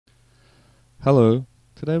Hello,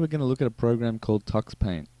 today we're going to look at a program called Tux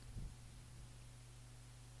Paint.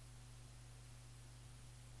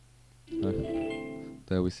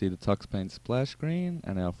 There we see the Tux Paint splash screen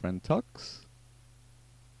and our friend Tux.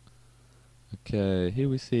 Okay, here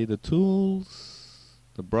we see the tools,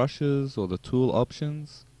 the brushes or the tool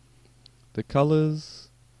options, the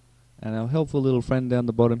colors, and our helpful little friend down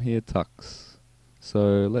the bottom here, Tux.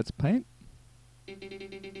 So let's paint.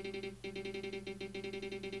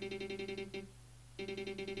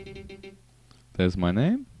 There's my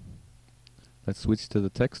name. Let's switch to the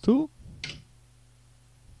text tool.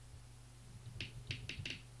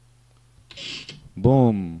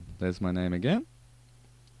 Boom, there's my name again.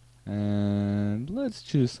 And let's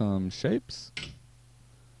choose some shapes.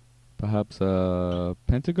 Perhaps a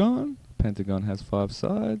pentagon. Pentagon has 5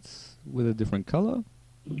 sides with a different color.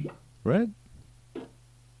 Red.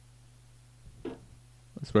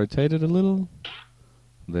 Let's rotate it a little.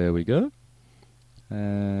 There we go.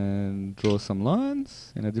 And draw some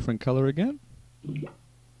lines in a different color again.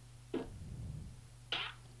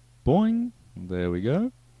 Boing. There we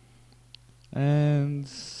go. And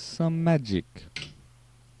some magic.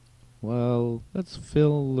 Well, let's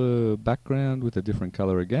fill the background with a different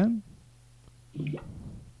color again.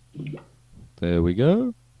 There we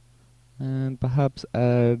go. And perhaps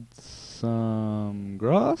add some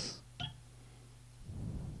grass.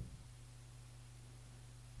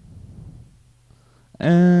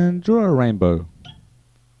 And draw a rainbow.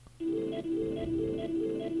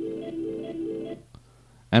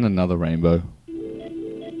 And another rainbow.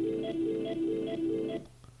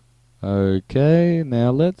 Okay, now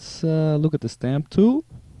let's look at the stamp tool.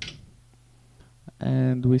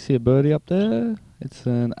 And we see a birdie up there. It's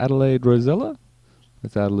an Adelaide Rosella.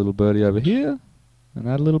 Let's add a little birdie over here. And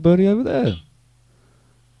add a little birdie over there.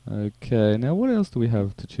 Okay, now what else do we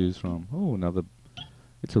have to choose from? Oh, another.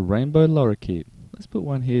 It's a rainbow lorikeet. Let's put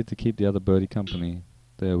one here to keep the other birdie company.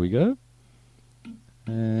 There we go.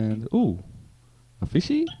 And, ooh, a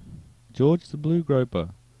fishy? George the Blue Groper.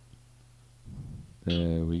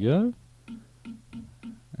 There we go.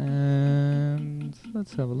 And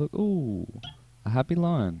let's have a look. Ooh, a happy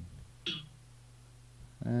lion.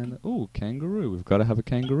 And, ooh, kangaroo. We've got to have a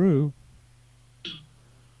kangaroo.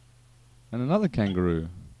 And another kangaroo.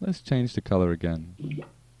 Let's change the color again.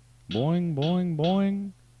 Boing, boing,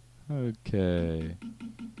 boing. Okay.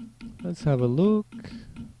 Let's have a look.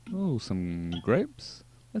 Oh, some grapes.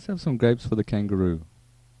 Let's have some grapes for the kangaroo.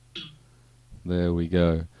 There we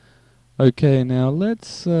go. Okay, now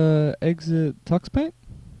let's exit Tuxpaint.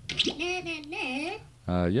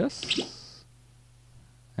 Yes.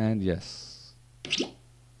 And yes.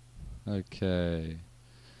 Okay.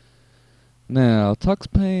 Now,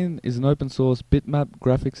 Tuxpaint is an open source bitmap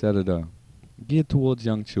graphics editor geared towards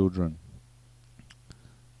young children.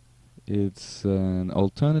 It's an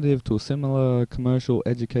alternative to a similar commercial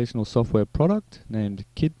educational software product named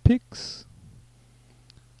KidPix.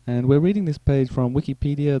 And we're reading this page from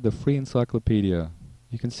Wikipedia, the free encyclopedia.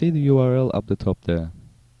 You can see the URL up the top there.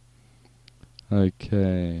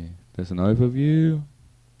 Okay, there's an overview,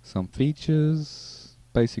 some features,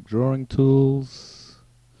 basic drawing tools,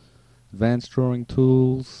 advanced drawing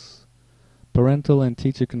tools, parental and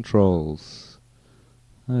teacher controls.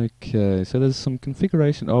 Okay, so there's some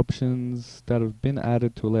configuration options that have been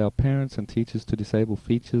added to allow parents and teachers to disable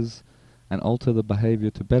features and alter the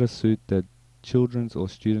behavior to better suit their children's or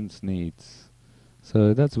students' needs.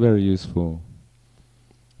 So that's very useful.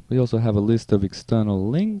 We also have a list of external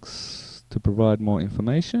links to provide more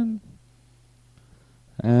information.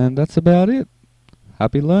 And that's about it.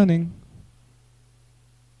 Happy learning!